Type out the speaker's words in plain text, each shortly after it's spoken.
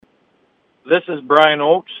This is Brian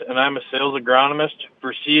Oakes, and I'm a sales agronomist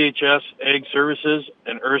for CHS Ag Services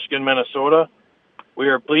in Erskine, Minnesota. We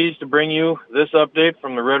are pleased to bring you this update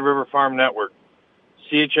from the Red River Farm Network.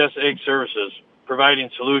 CHS Ag Services, providing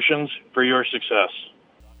solutions for your success.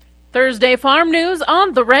 Thursday Farm News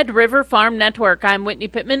on the Red River Farm Network. I'm Whitney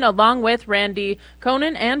Pittman along with Randy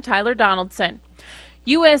Conan and Tyler Donaldson.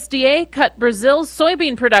 USDA cut Brazil's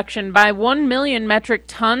soybean production by 1 million metric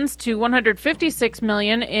tons to 156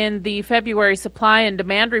 million in the February supply and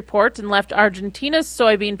demand report and left Argentina's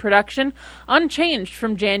soybean production unchanged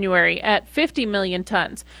from January at 50 million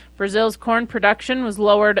tons. Brazil's corn production was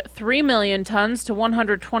lowered 3 million tons to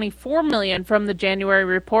 124 million from the January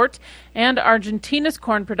report, and Argentina's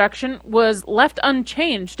corn production was left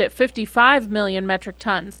unchanged at 55 million metric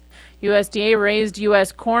tons. USDA raised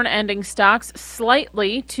U.S. corn ending stocks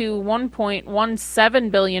slightly to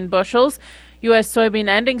 1.17 billion bushels. U.S. soybean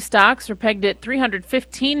ending stocks were pegged at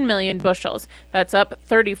 315 million bushels. That's up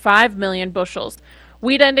 35 million bushels.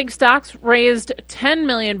 Wheat ending stocks raised 10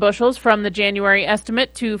 million bushels from the January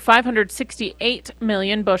estimate to 568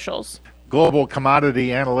 million bushels. Global Commodity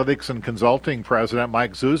Analytics and Consulting President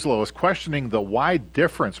Mike Zuzolo is questioning the wide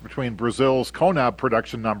difference between Brazil's CONAB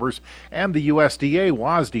production numbers and the USDA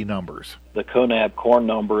WASDE numbers. The CONAB corn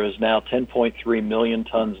number is now 10.3 million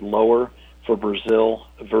tons lower for Brazil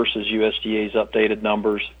versus USDA's updated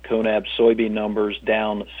numbers. CONAB soybean numbers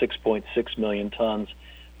down 6.6 million tons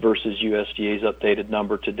versus USDA's updated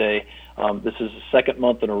number today. This is the second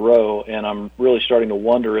month in a row, and I'm really starting to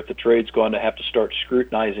wonder if the trade's going to have to start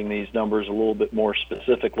scrutinizing these numbers a little bit more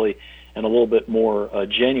specifically and a little bit more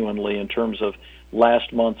genuinely in terms of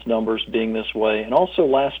last month's numbers being this way, and also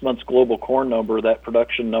last month's global corn number, that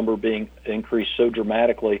production number being increased so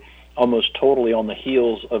dramatically, almost totally on the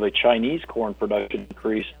heels of a Chinese corn production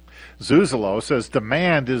increase. Zuzolo says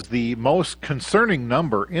demand is the most concerning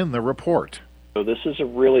number in the report. So this is a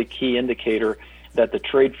really key indicator that the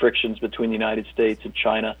trade frictions between the United States and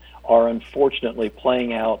China are unfortunately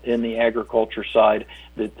playing out in the agriculture side,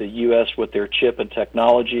 that the U.S. with their chip and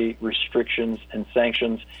technology restrictions and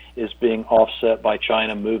sanctions is being offset by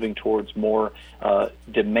China moving towards more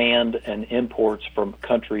demand and imports from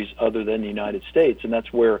countries other than the United States. And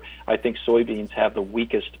that's where I think soybeans have the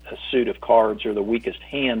weakest suit of cards or the weakest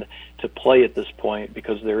hand to play at this point,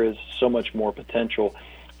 because there is so much more potential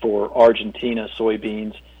for Argentina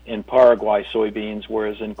soybeans and Paraguay soybeans,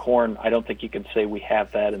 whereas in corn, I don't think you can say we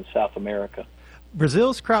have that in South America.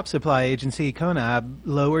 Brazil's crop supply agency, CONAB,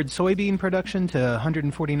 lowered soybean production to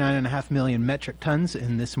 149.5 million metric tons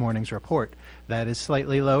in this morning's report. That is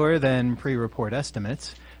slightly lower than pre-report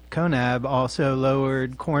estimates. CONAB also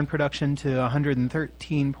lowered corn production to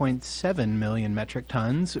 113.7 million metric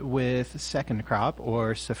tons, with second crop,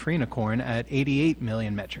 or safrinha corn, at 88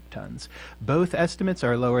 million metric tons. Both estimates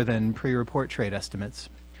are lower than pre-report trade estimates.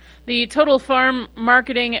 The Total Farm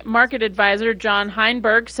market advisor, John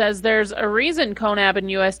Heinberg, says there's a reason CONAB and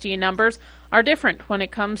USDA numbers are different when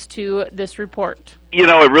it comes to this report. You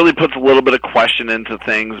know, it really puts a little bit of question into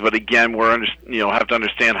things, but again, have to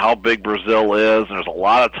understand how big Brazil is, and there's a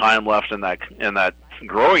lot of time left in that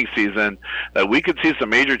growing season that we could see some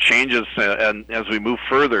major changes and as we move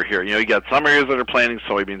further here. You got some areas that are planting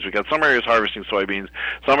soybeans, we got some areas harvesting soybeans,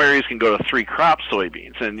 some areas can go to 3 crop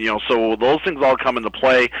soybeans, and so those things all come into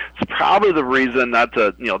play. It's probably the reason, not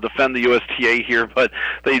to defend the USDA here, but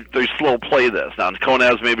they slow play this. Now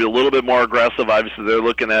CONAB's maybe a little bit more aggressive. Obviously they're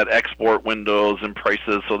looking at export windows and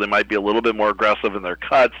prices, so they might be a little bit more aggressive in their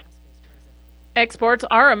cuts. Exports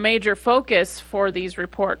are a major focus for these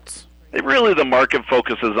reports. The market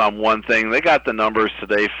focuses on one thing. They got the numbers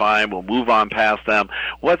today, fine. We'll move on past them.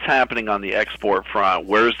 What's happening on the export front?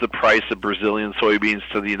 Where's the price of Brazilian soybeans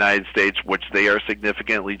to the United States, which they are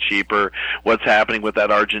significantly cheaper? What's happening with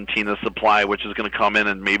that Argentina supply, which is going to come in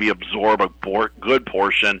and maybe absorb a good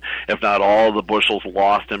portion, if not all, of the bushels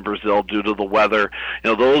lost in Brazil due to the weather?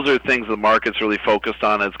 Those are things the market's really focused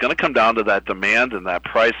on. It's going to come down to that demand and that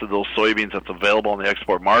price of those soybeans that's available in the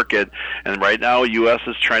export market. And right now, U.S.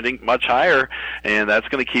 is trending much higher, and that's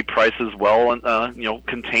going to keep prices well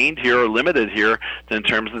contained here or limited here in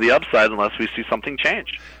terms of the upside unless we see something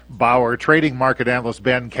change. Bauer trading market analyst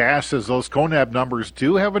Ben Cash says those CONAB numbers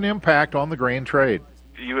do have an impact on the grain trade.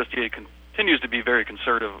 The USDA continues to be very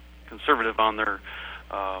conservative on their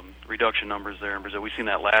reduction numbers there in Brazil. We've seen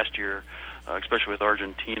that last year, especially with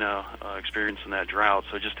Argentina experiencing that drought,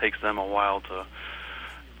 so it just takes them a while to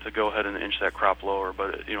go ahead and inch that crop lower.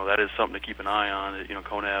 But that is something to keep an eye on.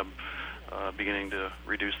 CONAB beginning to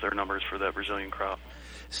reduce their numbers for that Brazilian crop.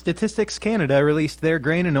 Statistics Canada released their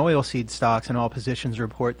grain and oilseed stocks in all positions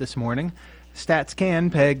report this morning.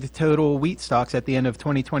 StatsCan pegged total wheat stocks at the end of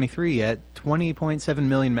 2023 at 20.7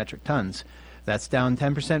 million metric tons. That's down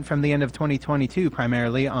 10% from the end of 2022,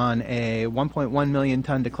 primarily on a 1.1 million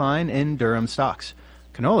ton decline in durum stocks.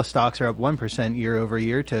 Canola stocks are up 1% year over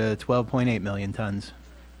year to 12.8 million tons.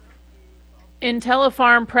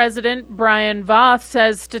 IntelliFarm President Brian Voth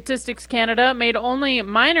says Statistics Canada made only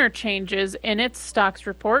minor changes in its stocks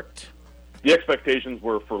report. The expectations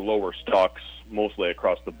were for lower stocks mostly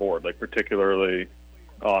across the board, like particularly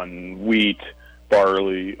on wheat,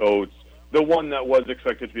 barley, oats. The one that was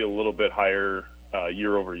expected to be a little bit higher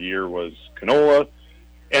year over year was canola,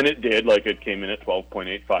 and it did. Like, it came in at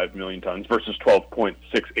 12.85 million tons versus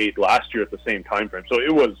 12.68 last year at the same time frame. So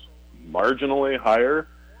it was marginally higher.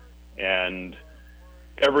 And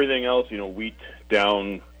everything else, wheat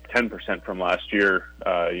down 10% from last year,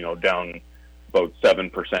 down about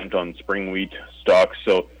 7% on spring wheat stocks.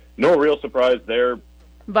 So no real surprise there.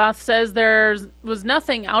 Voth says there was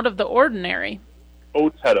nothing out of the ordinary.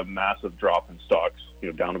 Oats had a massive drop in stocks,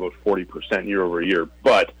 down about 40% year over year.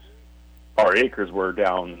 But our acres were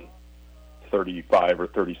down 35 or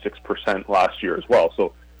 36% last year as well.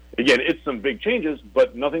 So again, it's some big changes,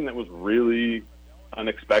 but nothing that was really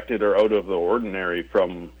unexpected or out of the ordinary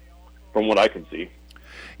from what I can see.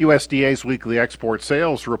 USDA's weekly export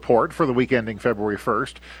sales report for the week ending February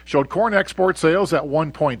 1st showed corn export sales at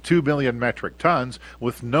 1.2 million metric tons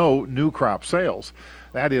with no new crop sales.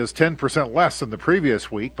 That is 10% less than the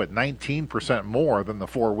previous week, but 19% more than the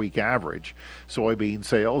 4-week average. Soybean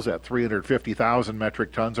sales at 350,000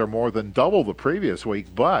 metric tons are more than double the previous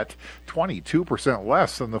week, but 22%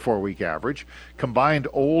 less than the 4-week average. Combined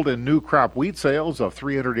old and new crop wheat sales of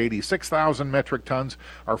 386,000 metric tons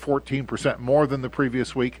are 14% more than the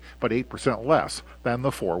previous week, but 8% less than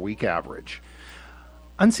the 4-week average.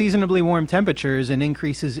 Unseasonably warm temperatures and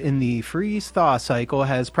increases in the freeze-thaw cycle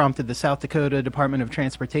has prompted the South Dakota Department of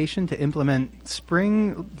Transportation to implement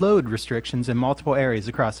spring load restrictions in multiple areas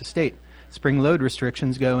across the state. Spring load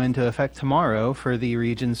restrictions go into effect tomorrow for the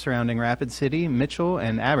regions surrounding Rapid City, Mitchell,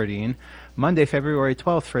 and Aberdeen, Monday, February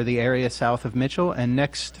 12th for the area south of Mitchell, and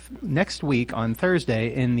next week on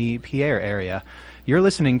Thursday in the Pierre area. You're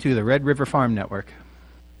listening to the Red River Farm Network.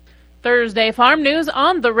 Thursday farm news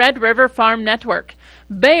on the Red River Farm Network.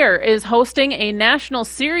 Bayer is hosting a national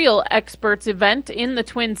cereal experts event in the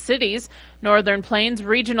Twin Cities. Northern Plains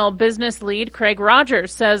Regional Business Lead Craig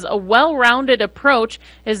Rogers says a well-rounded approach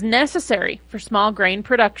is necessary for small grain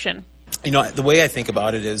production. The way I think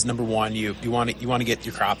about it is, number one, you want to get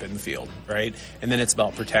your crop in the field, right? And then it's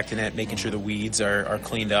about protecting it, making sure the weeds are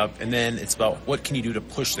cleaned up, and then it's about what can you do to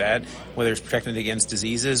push that, whether it's protecting it against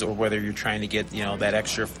diseases or whether you're trying to get that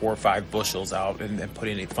extra 4 or 5 bushels out and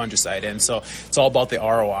putting a fungicide in. So it's all about the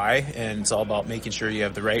ROI, and it's all about making sure you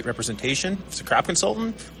have the right representation. If it's a crop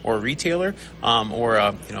consultant or a retailer or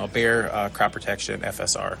a Bayer crop protection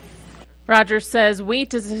FSR. Rogers says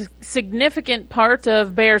wheat is a significant part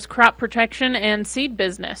of Bayer's crop protection and seed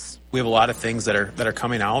business. We have a lot of things that are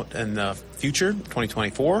coming out in the future,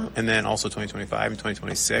 2024, and then also 2025 and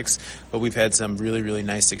 2026. But we've had some really, really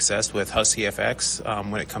nice success with Husky FX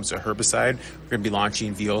when it comes to herbicide. We're going to be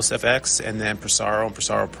launching Vios FX and then Prosaro and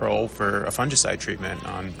Prosaro Pro for a fungicide treatment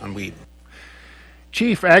on wheat.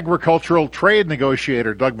 Chief Agricultural Trade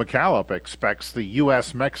Negotiator Doug McCallop expects the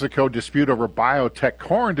U.S.-Mexico dispute over biotech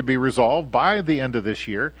corn to be resolved by the end of this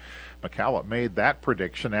year. McCallop made that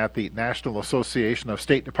prediction at the National Association of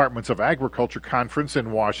State Departments of Agriculture conference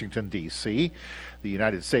in Washington, D.C. The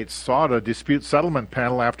United States sought a dispute settlement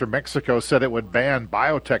panel after Mexico said it would ban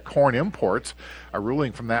biotech corn imports. A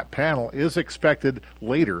ruling from that panel is expected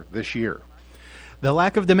later this year. The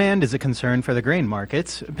lack of demand is a concern for the grain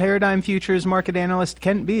markets. Paradigm Futures market analyst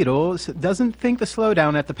Kent Beadle doesn't think the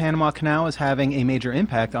slowdown at the Panama Canal is having a major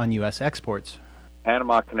impact on U.S. exports.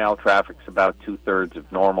 Panama Canal traffic's about 2/3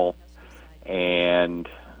 of normal, and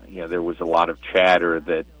there was a lot of chatter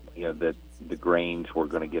that that the grains were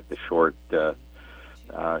going to get the short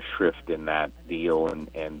shrift in that deal,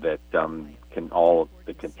 and that all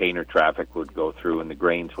the container traffic would go through, and the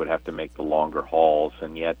grains would have to make the longer hauls,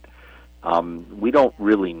 and yet. We don't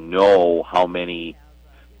really know how many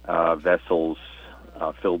vessels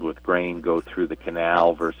filled with grain go through the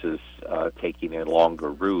canal versus taking a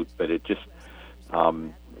longer route, but it just,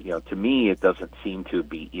 to me, it doesn't seem to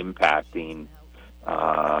be impacting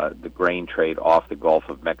the grain trade off the Gulf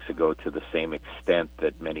of Mexico to the same extent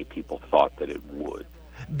that many people thought that it would.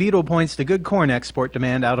 Beadle points to good corn export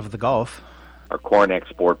demand out of the Gulf. Our corn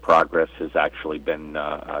export progress has actually been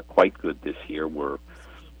quite good this year.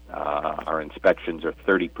 Our inspections are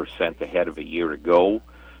 30% ahead of a year ago.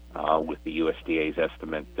 with the USDA's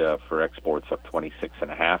estimate for exports up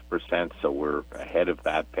 26.5%. So we're ahead of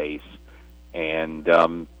that pace. And,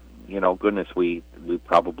 goodness, we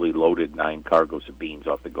probably loaded 9 cargoes of beans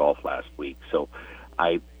off the Gulf last week. So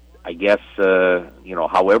I guess,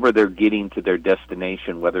 however they're getting to their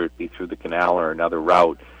destination, whether it be through the canal or another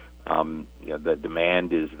route, the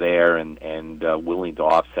demand is there and willing to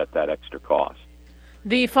offset that extra cost.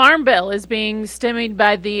 The Farm Bill is being stymied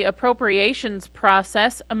by the appropriations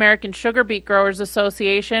process. American Sugar Beet Growers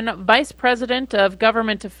Association Vice President of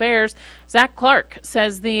Government Affairs, Zach Clark,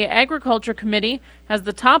 says the Agriculture Committee has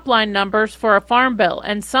the top-line numbers for a farm bill,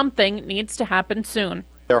 and something needs to happen soon.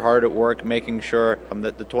 They're hard at work making sure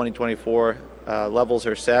that the 2024 levels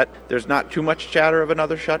are set. There's not too much chatter of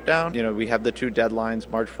another shutdown. We have the 2 deadlines,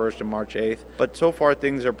 March 1st and March 8th. But so far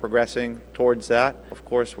things are progressing towards that. Of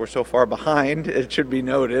course, we're so far behind, it should be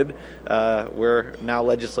noted. We're now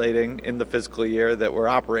legislating in the fiscal year that we're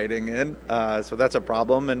operating in. So that's a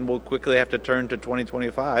problem, and we'll quickly have to turn to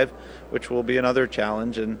 2025, which will be another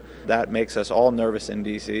challenge. And that makes us all nervous in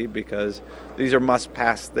D.C. because these are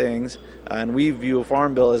must-pass things. And we view a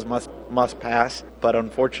farm bill as must pass, but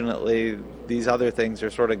unfortunately these other things are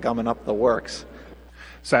sort of gumming up the works.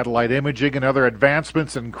 Satellite imaging and other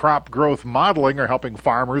advancements in crop growth modeling are helping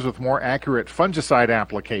farmers with more accurate fungicide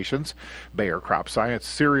applications. Bayer Crop Science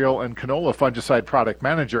cereal and canola fungicide product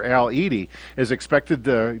manager Al Eady is excited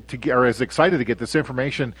to get this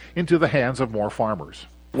information into the hands of more farmers.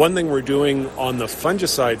 One thing we're doing on the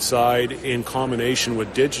fungicide side in combination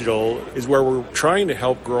with digital is where we're trying to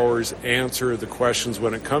help growers answer the questions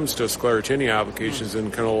when it comes to sclerotinia applications in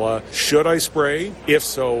canola. Should I spray? If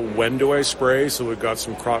so, when do I spray? So we've got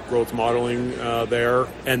some crop growth modeling there.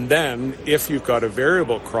 And then if you've got a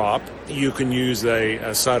variable crop, you can use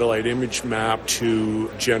a satellite image map to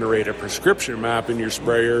generate a prescription map in your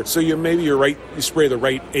sprayer. So you spray the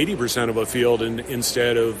right 80% of a field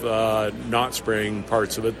instead of not spraying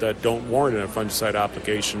parts of it that don't warrant a fungicide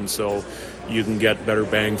application, so you can get better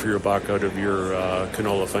bang for your buck out of your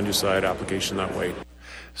canola fungicide application that way.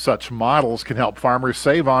 Such models can help farmers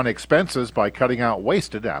save on expenses by cutting out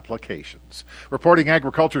wasted applications. Reporting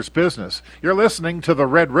Agriculture's Business, you're listening to the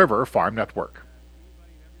Red River Farm Network.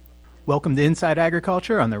 Welcome to Inside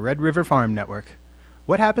Agriculture on the Red River Farm Network.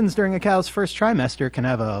 What happens during a cow's first trimester can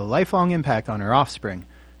have a lifelong impact on her offspring.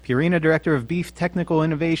 Purina Director of Beef Technical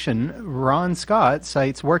Innovation, Ron Scott,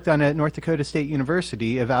 cites work done at North Dakota State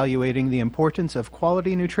University evaluating the importance of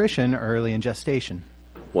quality nutrition early in gestation.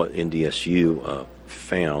 What NDSU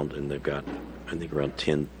found, and they've got, I think, around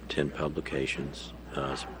 10 publications,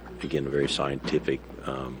 again, very scientific,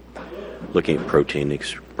 looking at protein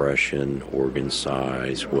expression, organ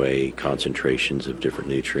size, weight, concentrations of different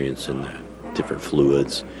nutrients and different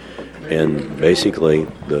fluids. And basically,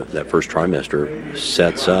 that first trimester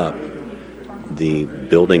sets up the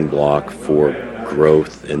building block for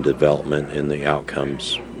growth and development and the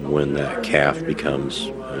outcomes when that calf becomes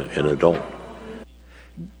an adult.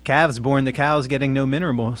 Calves born to cows getting no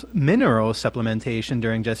mineral supplementation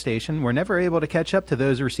during gestation were never able to catch up to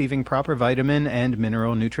those receiving proper vitamin and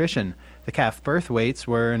mineral nutrition. The calf birth weights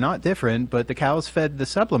were not different, but the cows fed the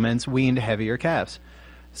supplements weaned heavier calves.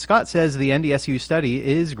 Scott says the NDSU study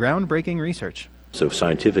is groundbreaking research. So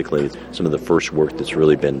scientifically, some of the first work that's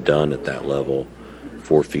really been done at that level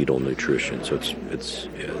for fetal nutrition. So it's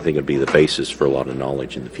I think it'll be the basis for a lot of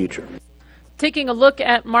knowledge in the future. Taking a look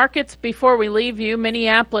at markets before we leave you,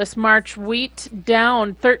 Minneapolis March wheat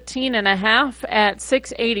down 13.5 at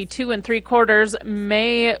 6.82 3/4.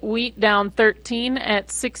 May wheat down 13 at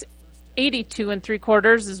 6.82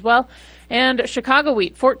 3/4 as well. And Chicago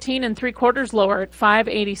wheat 14 3/4 lower at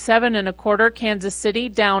 5.87 1/4. Kansas City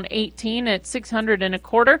down 18 at 600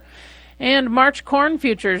 1/4. And March corn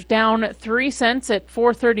futures down 3 cents at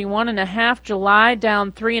 431 1/2. July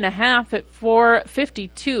down 3 1/2 at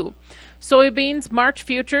 452. Soybeans March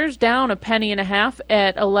futures down 1 1/2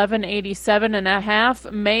 at 11.87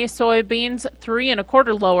 1/2. May soybeans 3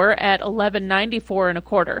 1/4 lower at 11.94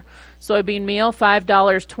 1/4. Soybean meal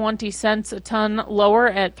 $5.20 a ton lower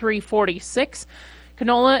at 3.46.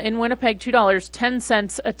 Canola in Winnipeg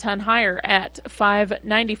 $2.10 a ton higher at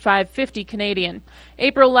 5.95.50 Canadian.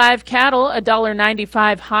 April live cattle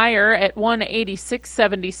 $1.95 higher at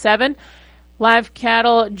 186.77. Live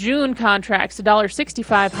cattle June contracts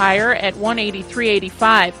 $1.65 higher at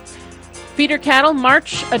 183.85. Feeder cattle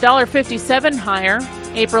March $1.57 higher.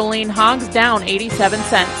 April lean hogs down 87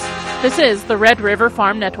 cents. This is the Red River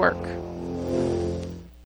Farm Network.